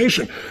generalized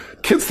information.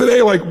 Kids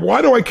today, like, why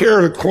do I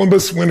care that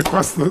Columbus went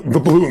across the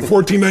blue in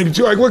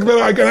 1492? I look at that,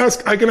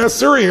 I can ask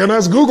Siri, I can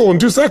ask Google in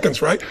 2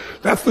 seconds, right?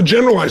 That's the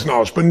generalized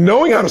knowledge. But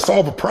knowing how to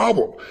solve a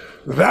problem,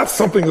 that's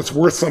something that's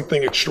worth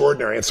something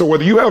extraordinary. And so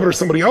whether you have it or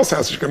somebody else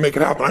has it, you can make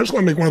it happen. I just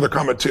want to make one other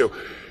comment too.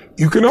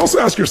 You can also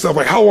ask yourself,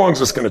 like, how long is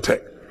this going to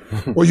take?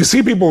 Well, you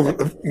see people,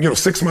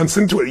 6 months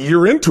into it, a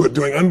year into it,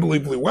 doing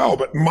unbelievably well.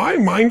 But my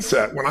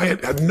mindset when I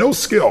had no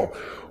skill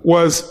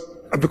was,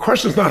 the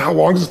question is not how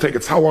long does it take,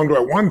 it's how long do I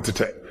want it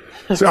to take?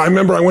 So I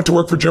remember I went to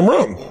work for Jim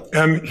Rohn,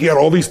 and he had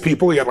all these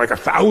people. He had like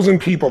 1,000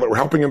 people that were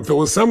helping him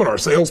fill his seminar,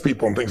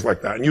 salespeople and things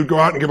like that. And you'd go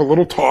out and give a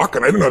little talk,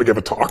 and I didn't know how to give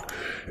a talk.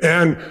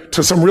 And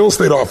to some real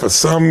estate office,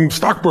 some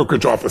stock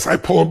brokerage office, I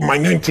pull up my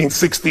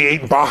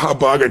 1968 Baja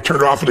Bug. I turn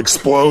it off, it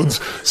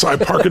explodes. So I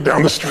park it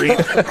down the street.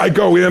 I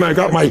go in, I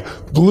got my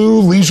blue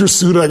leisure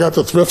suit. I got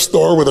the thrift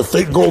store with a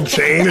fake gold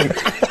chain.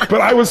 But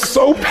I was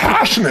so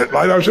passionate.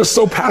 I was just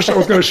so passionate. I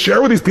was going to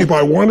share with these people.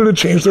 I wanted to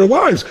change their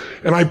lives.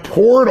 And I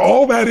poured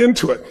all that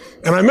into it.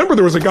 And I remember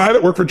there was a guy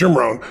that worked for Jim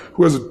Rohn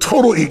who has a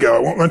total ego. I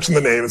won't mention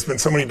the name. It's been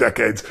so many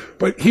decades.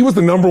 But he was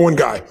the number one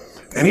guy.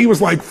 And he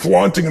was like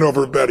flaunting it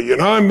over everybody.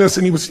 And I'm this.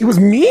 And he was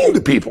mean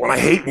to people. And I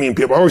hate mean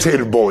people. I always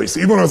hated bullies.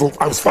 Even when I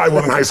was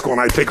 5'1" in high school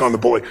and I'd take on the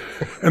bully.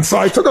 And so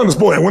I took on this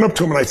bully. I went up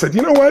to him and I said,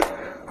 you know what?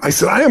 I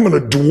said, I am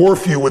going to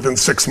dwarf you within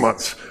 6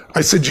 months.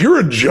 I said, you're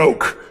a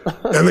joke.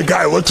 And the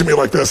guy looked at me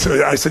like this.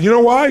 And I said, you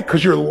know why?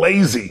 Because you're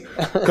lazy.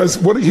 Because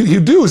what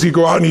he'd do is he'd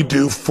go out and he'd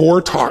do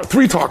 3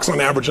 talks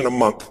on average in a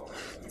month.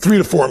 3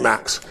 to 4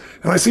 max.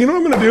 And I said, you know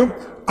what I'm going to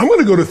do? I'm going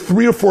to go to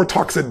 3 or 4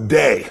 talks a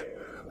day.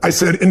 I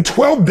said, in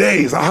 12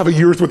 days, I'll have a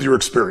year's worth of your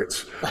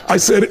experience. I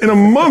said, in a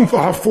month,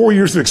 I'll have 4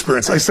 years of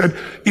experience. I said,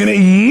 in a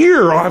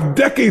year, I'll have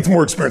decades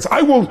more experience.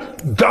 I will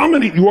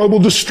dominate you. I will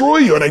destroy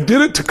you. And I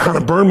did it to kind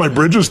of burn my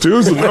bridges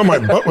too. So now my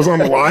butt was on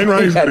the line,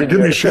 right? He's going to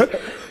give me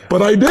shit.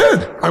 But I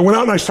did. I went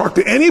out and I talked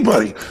to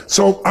anybody.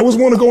 So I was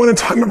willing to go in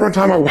and I remember one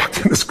time I walked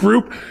in this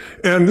group.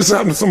 And this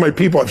happened to some of my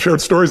people. I've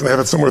shared stories and they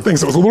have similar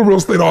things. It was a little real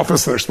estate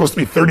office and there's supposed to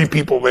be 30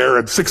 people there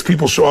and 6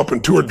 people show up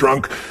and 2 are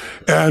drunk.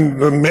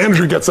 And the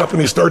manager gets up and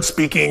he starts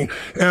speaking.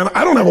 And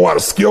I don't have a lot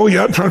of skill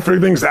yet. I'm trying to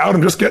figure things out.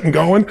 I'm just getting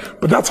going.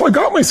 But that's how I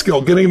got my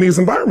skill, getting in these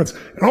environments.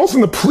 And all of a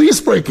sudden the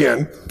police break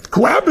in,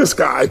 grab this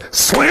guy,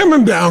 slam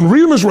him down,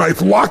 read him his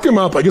rights, lock him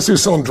up. I guess he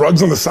was selling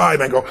drugs on the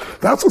side. And I go,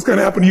 that's what's going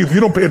to happen to you if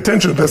you don't pay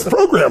attention to this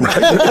program, right?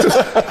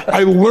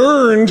 I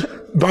learned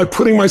by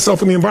putting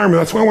myself in the environment.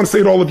 That's why I want to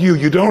say to all of you,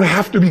 you don't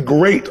have to be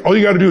great. All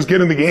you got to do is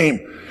get in the game.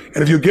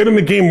 And if you get in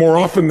the game more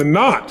often than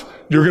not,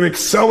 you're going to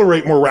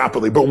accelerate more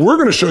rapidly. But we're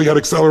going to show you how to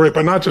accelerate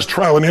by not just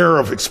trial and error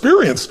of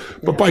experience,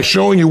 but by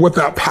showing you what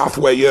that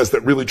pathway is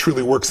that really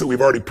truly works that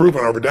we've already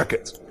proven over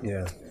decades.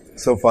 Yeah.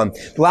 So fun.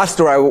 The last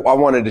story I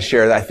wanted to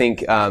share that I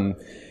think,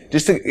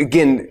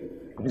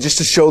 just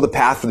to show the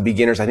path for the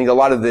beginners. I think a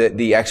lot of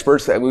the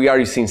experts, we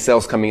already seen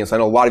sales coming in, so I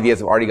know a lot of you guys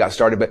have already got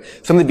started, but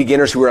some of the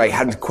beginners who were like,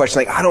 had questions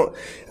like, I don't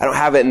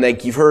have it, and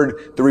like, you've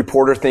heard the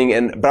reporter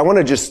thing, but I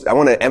want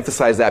to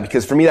emphasize that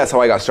because for me, that's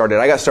how I got started.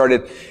 I got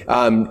started,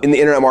 in the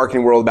internet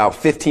marketing world about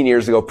 15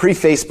 years ago,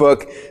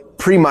 pre-Facebook,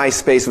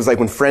 pre-MySpace. It was like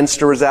when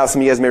Friendster was out.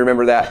 Some of you guys may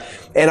remember that.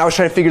 And I was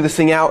trying to figure this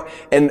thing out.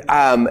 And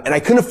I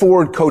couldn't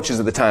afford coaches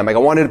at the time. Like I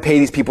wanted to pay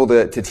these people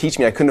to teach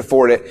me. I couldn't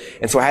afford it.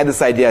 And so I had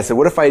this idea. I said,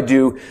 what if I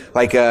do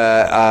like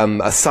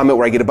a summit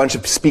where I get a bunch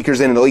of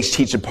speakers in and they'll each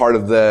teach a part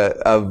of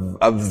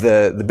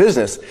the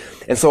business.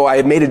 And so I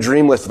had made a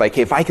dream list of like,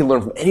 hey, if I could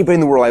learn from anybody in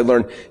the world, I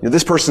learned,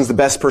 this person's the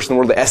best person in the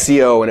world at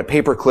SEO and at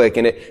pay-per-click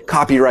and at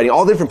copywriting,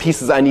 all the different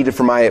pieces I needed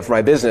for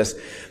my business.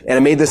 And I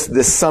made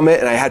this summit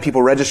and I had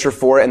people register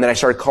for it. And then I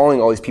started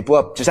calling all these people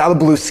up just out of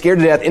the blue, scared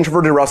to death,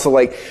 introverted Russell.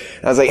 Like,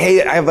 I was like,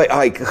 hey, I have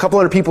like a couple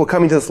hundred people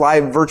coming to this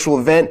live virtual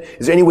event.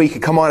 Is there any way you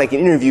could come on? I can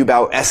interview you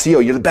about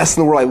SEO. You're the best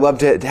in the world. I'd love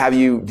to have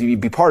you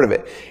be part of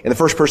it. And the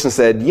first person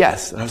said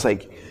yes. And I was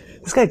like,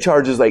 this guy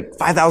charges like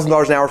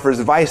 $5,000 an hour for his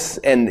advice.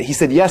 And he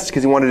said yes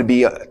because he wanted to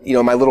be,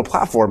 my little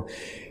platform.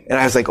 And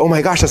I was like, oh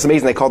my gosh, that's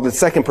amazing. I called the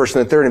second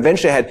person, the third, and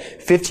eventually I had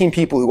 15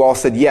 people who all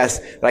said yes,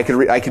 that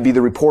I could be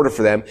the reporter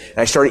for them. And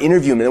I started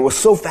interviewing them. And it was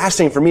so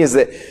fascinating for me is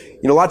that,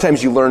 a lot of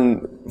times you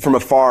learn from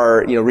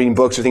afar, reading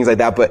books or things like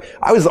that, but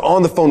I was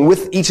on the phone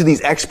with each of these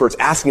experts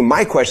asking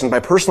my questions, my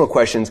personal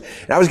questions,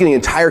 and I was getting an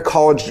entire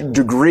college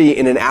degree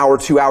in an hour,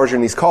 2 hours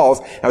during these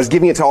calls. I was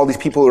giving it to all these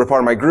people who were part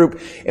of my group.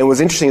 And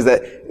what's interesting is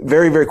that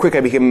very, very quick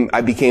I became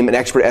an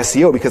expert at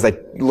SEO because I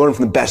learned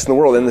from the best in the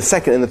world, and the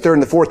second and the third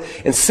and the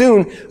fourth. And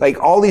soon,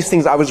 like all these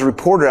things I was a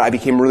reporter, I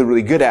became really,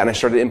 really good at, and I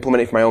started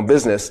implementing for my own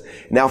business.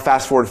 Now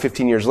fast forward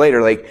 15 years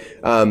later, I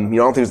don't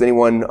think there's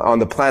anyone on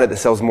the planet that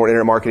sells more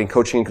internet marketing,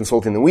 coaching, and consulting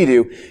than we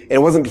do. And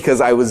it wasn't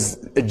because I was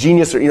a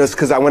genius or, it's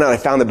because I went out and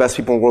I found the best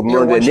people in the world and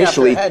learned it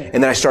initially.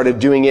 And then I started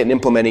doing it and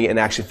implementing it and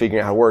actually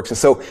figuring out how it works. And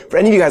so for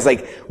any of you guys,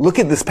 look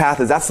at this path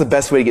as that's the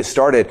best way to get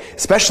started.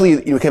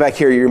 Especially, come back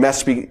here, your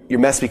mess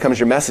becomes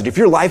your message. If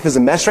your life is a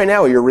mess right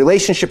now or your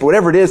relationship or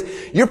whatever it is,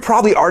 you're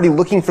probably already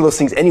looking for those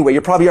things anyway.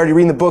 You're probably already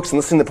reading the books and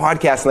listening to the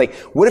podcasts. And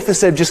what if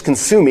instead of just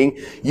consuming,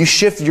 you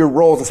shift your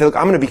roles and say, look,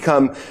 I'm going to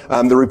become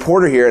the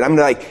reporter here and I'm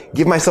going to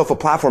give myself a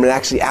platform and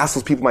actually ask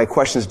those people my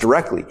questions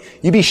directly.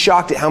 You'd be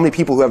shocked at how many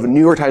people who have a New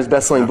York Times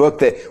bestselling book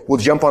that will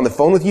jump on the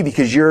phone with you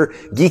because you're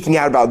geeking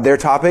out about their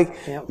topic.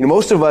 Yep.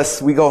 Most of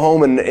us, we go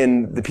home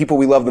and the people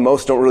we love the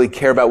most don't really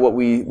care about what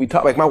we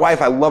talk. Like my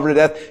wife, I love her to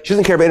death. She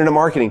doesn't care about internet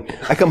marketing.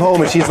 I come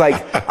home and she's like,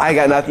 I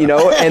got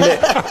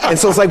and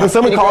so it's like when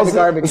someone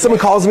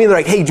calls me, they're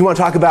like, hey, do you want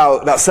to talk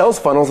about sales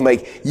funnels? I'm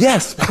like,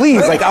 yes,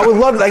 please. Like, I would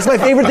love to. That's my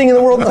favorite thing in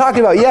the world to talk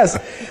about. Yes.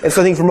 And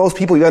so I think for most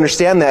people, you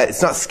understand that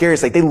it's not scary.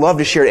 It's like they love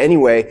to share it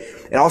anyway.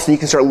 And also you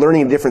can start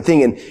learning a different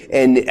thing.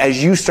 And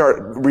as you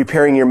start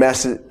repairing your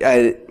message,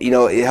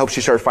 it helps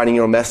you start finding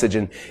your own message,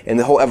 and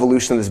the whole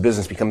evolution of this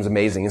business becomes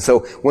amazing. And so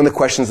one of the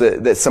questions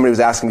that somebody was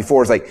asking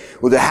before is like,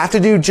 well, do I have to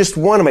do just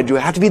one? Do I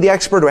have to be the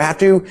expert? Do I have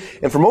to?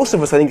 And for most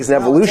of us, I think it's an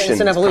evolution.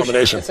 It's an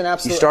evolution. It's an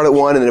absolute. You start at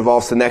one and it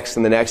evolves to the next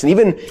and the next. And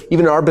even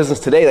in our business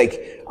today,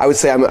 like, I would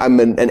say I'm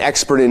an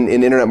expert in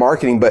internet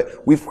marketing,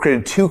 but we've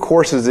created 2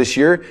 courses this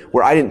year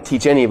where I didn't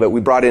teach any of it. We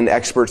brought in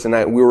experts,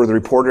 and we were the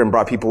reporter and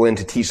brought people in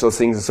to teach those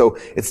things. And so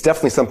it's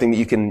definitely something that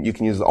you can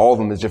use all of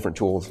them as different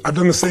tools. I've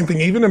done the same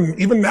thing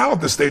even now at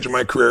this stage of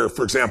my career.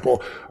 For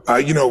example,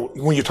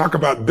 when you talk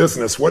about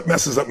business, what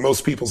messes up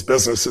most people's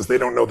business is they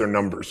don't know their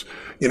numbers.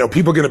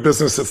 People get a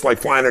business that's like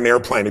flying an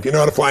airplane. If you know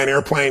how to fly an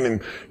airplane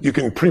and you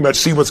can pretty much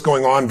see what's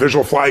going on,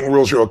 visual flying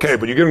rules, you're okay.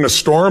 But you get in a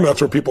storm, that's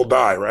where people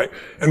die, right?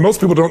 And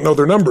most people don't know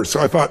their numbers.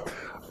 So I thought,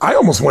 I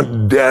almost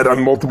went dead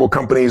on multiple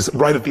companies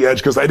right at the edge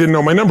because I didn't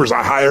know my numbers.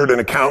 I hired an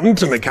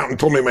accountant, and the accountant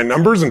told me my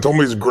numbers and told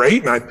me it was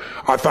great. And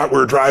I thought we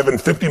were driving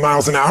 50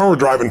 miles an hour. We're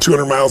driving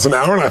 200 miles an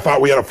hour. And I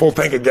thought we had a full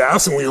tank of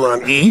gas and we were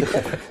on E.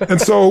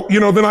 And so,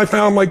 then I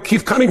found like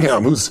Keith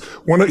Cunningham,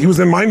 he was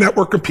in my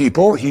network of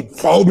people. He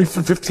followed me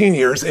for 15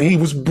 years and he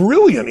was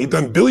brilliant. He'd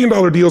done $1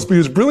 billion deals, but he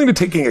was brilliant at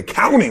taking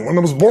accounting, one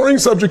of the most boring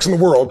subjects in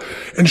the world,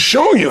 and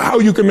showing you how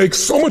you can make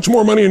so much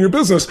more money in your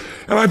business.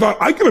 And I thought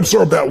I can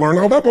absorb that, learn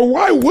all that, but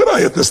why would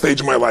I at this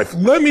stage of my life?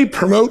 Let me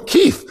promote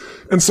Keith.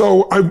 And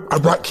so I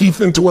brought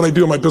Keith into what I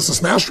do in my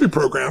business mastery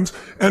programs.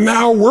 And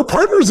now we're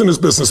partners in his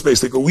business,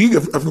 basically. We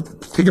have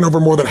taken over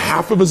more than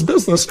half of his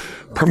business,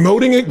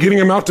 promoting it, getting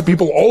him out to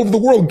people all over the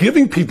world,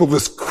 giving people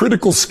this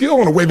critical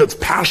skill in a way that's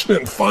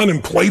passionate and fun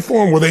and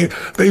playful, and where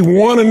they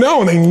want to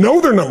know, and they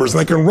know their numbers, and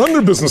they can run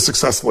their business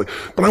successfully.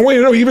 But I want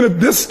you to know, even at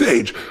this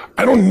stage,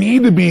 I don't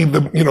need to be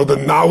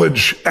the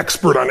knowledge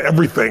expert on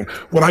everything.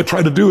 What I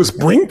try to do is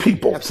bring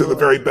people to the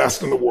very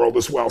best in the world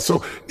as well.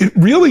 So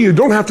you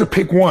don't have to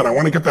pick one. I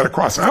want to get that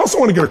across. I also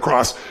want to get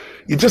across,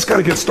 you just got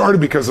to get started,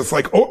 because it's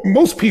like,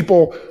 most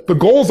people, the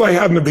goals I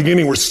had in the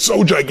beginning were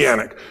so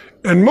gigantic.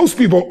 And most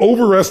people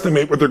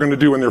overestimate what they're going to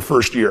do in their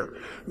first year.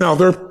 Now,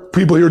 there are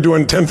people here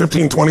doing $10,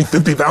 $15, $20,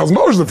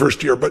 $50,000 the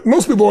first year, but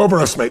most people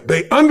overestimate.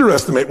 They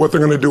underestimate what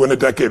they're going to do in a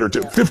decade or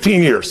two,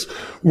 15 years.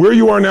 Where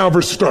you are now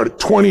versus started,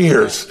 20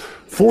 years,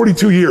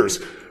 42 years.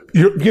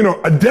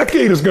 A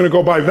decade is going to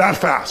go by that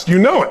fast. You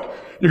know it.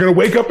 You're going to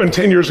wake up and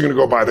 10 years are going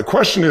to go by. The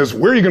question is,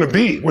 where are you going to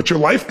be? What's your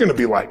life going to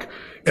be like?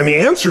 And the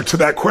answer to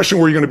that question,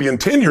 where you're going to be in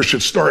 10 years,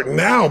 should start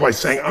now by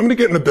saying, I'm going to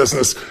get in a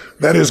business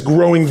that is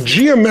growing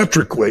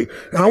geometrically.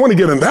 And I want to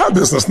get in that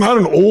business, not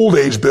an old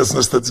age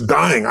business that's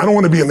dying. I don't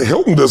want to be in the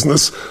Hilton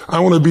business. I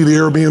want to be the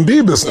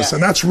Airbnb business. Yeah.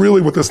 And that's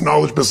really what this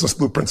knowledge business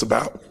blueprint's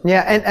about.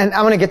 Yeah. And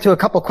I want to get to a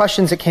couple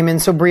questions that came in.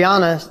 So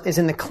Brianna is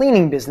in the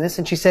cleaning business,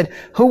 and she said,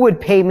 who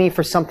would pay me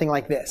for something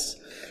like this?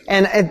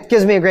 And it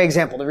gives me a great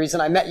example. The reason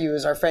I met you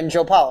is our friend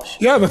Joe Polish.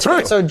 Yeah, that's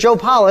right. So Joe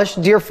Polish,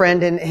 dear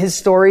friend, and his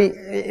story,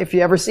 if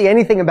you ever see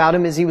anything about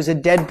him, is he was a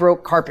dead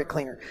broke carpet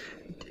cleaner.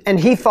 And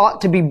he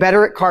thought to be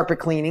better at carpet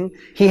cleaning,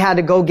 he had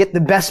to go get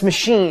the best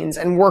machines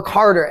and work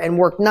harder and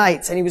work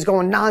nights. And he was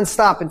going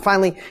nonstop. And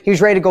finally, he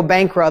was ready to go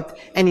bankrupt.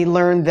 And he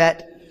learned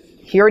that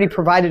he already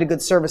provided a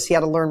good service. He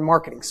had to learn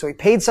marketing. So he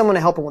paid someone to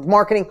help him with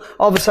marketing.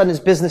 All of a sudden, his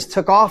business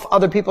took off.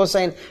 Other people are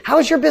saying, how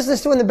is your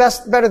business doing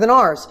better than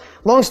ours?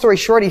 Long story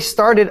short, he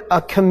started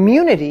a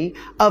community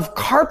of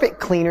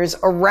carpet cleaners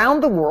around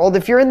the world.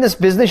 If you're in this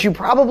business, you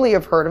probably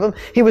have heard of him.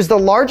 He was the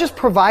largest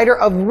provider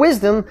of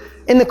wisdom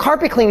in the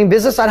carpet cleaning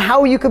business on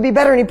how you could be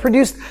better. And he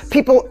produced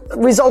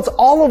results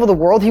all over the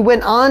world. He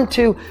went on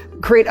to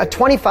create a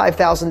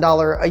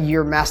 $25,000 a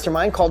year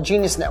mastermind called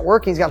Genius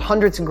Network. He's got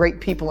hundreds of great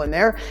people in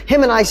there.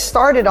 Him and I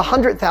started a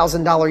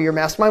 $100,000 a year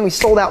mastermind. We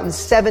sold out in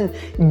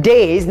 7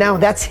 days. Now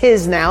that's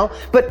his now.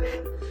 But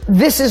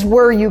this is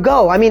where you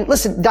go. I mean,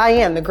 listen,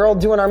 Diane, the girl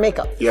doing our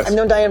makeup. Yes. I've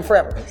known Diane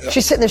forever. Yeah.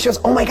 She's sitting there. She goes,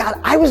 oh my God,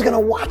 I was going to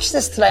watch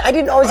this tonight. I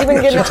was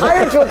even getting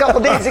tired until a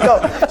couple days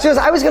ago. She goes,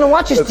 I was going to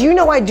watch this. Do you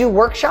know I do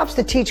workshops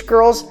to teach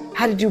girls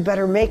how to do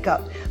better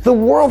makeup? The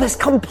world has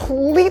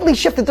completely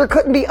shifted. There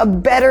couldn't be a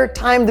better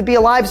time to be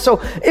alive. So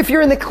if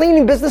you're in the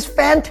cleaning business,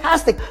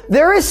 fantastic.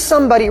 There is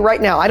somebody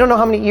right now. I don't know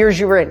how many years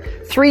you were in.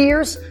 3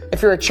 years?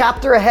 If you're a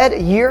chapter ahead,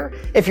 a year?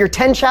 If you're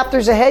 10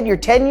 chapters ahead, you're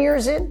 10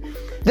 years in?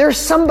 There's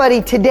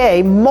somebody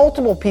today,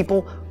 multiple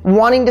people,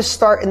 wanting to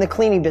start in the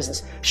cleaning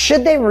business.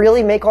 Should they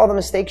really make all the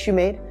mistakes you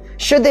made?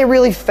 Should they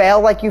really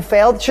fail like you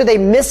failed? Should they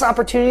miss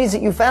opportunities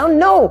that you found?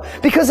 No,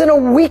 because in a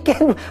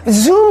weekend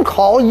Zoom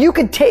call, you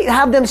could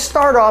have them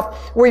start off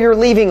where you're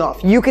leaving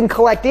off. You can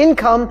collect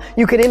income,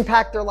 you can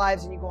impact their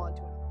lives, and you go on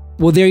to it.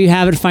 Well, there you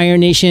have it, Fire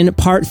Nation.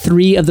 Part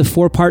 3 of the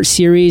 4-part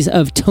series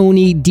of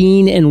Tony,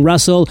 Dean, and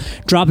Russell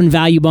dropping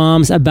value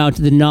bombs about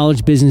the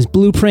Knowledge Business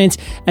Blueprint,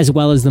 as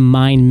well as the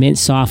Mind Mint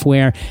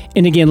software.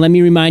 And again, let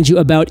me remind you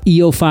about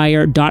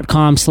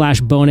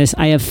eofire.com/bonus.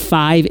 I have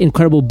 5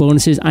 incredible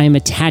bonuses I am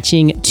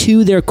attaching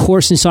to their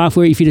course and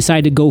software if you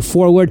decide to go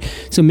forward.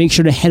 So make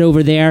sure to head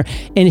over there.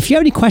 And if you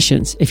have any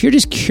questions, if you're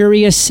just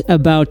curious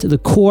about the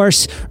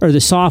course or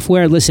the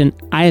software, listen,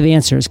 I have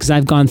answers because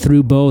I've gone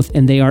through both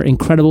and they are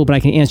incredible, but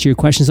I can answer your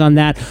questions on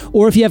that.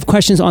 Or if you have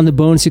questions on the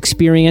bonus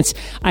experience,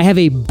 I have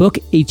a book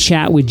a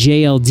chat with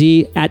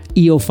JLD at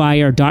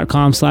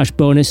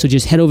eofire.com/bonus. So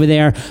just head over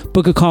there,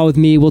 book a call with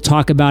me. We'll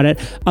talk about it.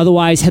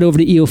 Otherwise, head over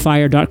to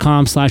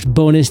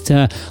eofire.com/bonus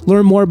to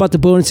learn more about the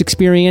bonus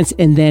experience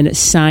and then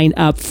sign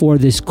up for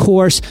this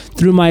course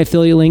through my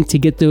affiliate link to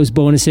get those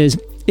bonuses.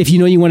 If you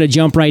know you want to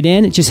jump right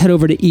in, just head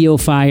over to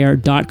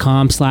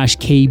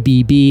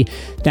eofire.com/KBB.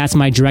 That's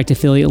my direct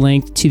affiliate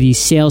link to the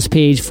sales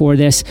page for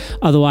this.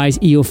 Otherwise,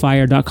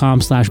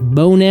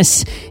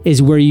 eofire.com/bonus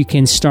is where you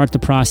can start the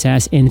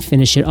process and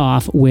finish it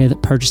off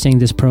with purchasing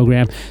this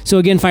program. So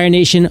again, Fire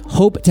Nation,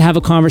 hope to have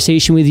a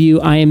conversation with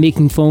you. I am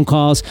making phone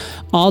calls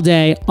all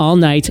day, all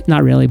night.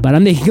 Not really, but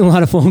I'm making a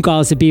lot of phone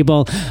calls to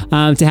people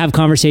to have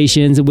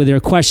conversations with their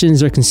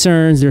questions, their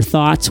concerns, their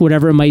thoughts,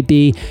 whatever it might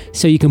be.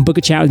 So you can book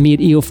a chat with me at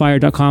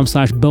eofire.com/bonus.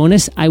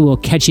 I will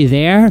catch you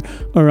there,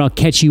 or I'll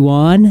catch you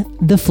on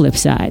the flip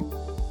side.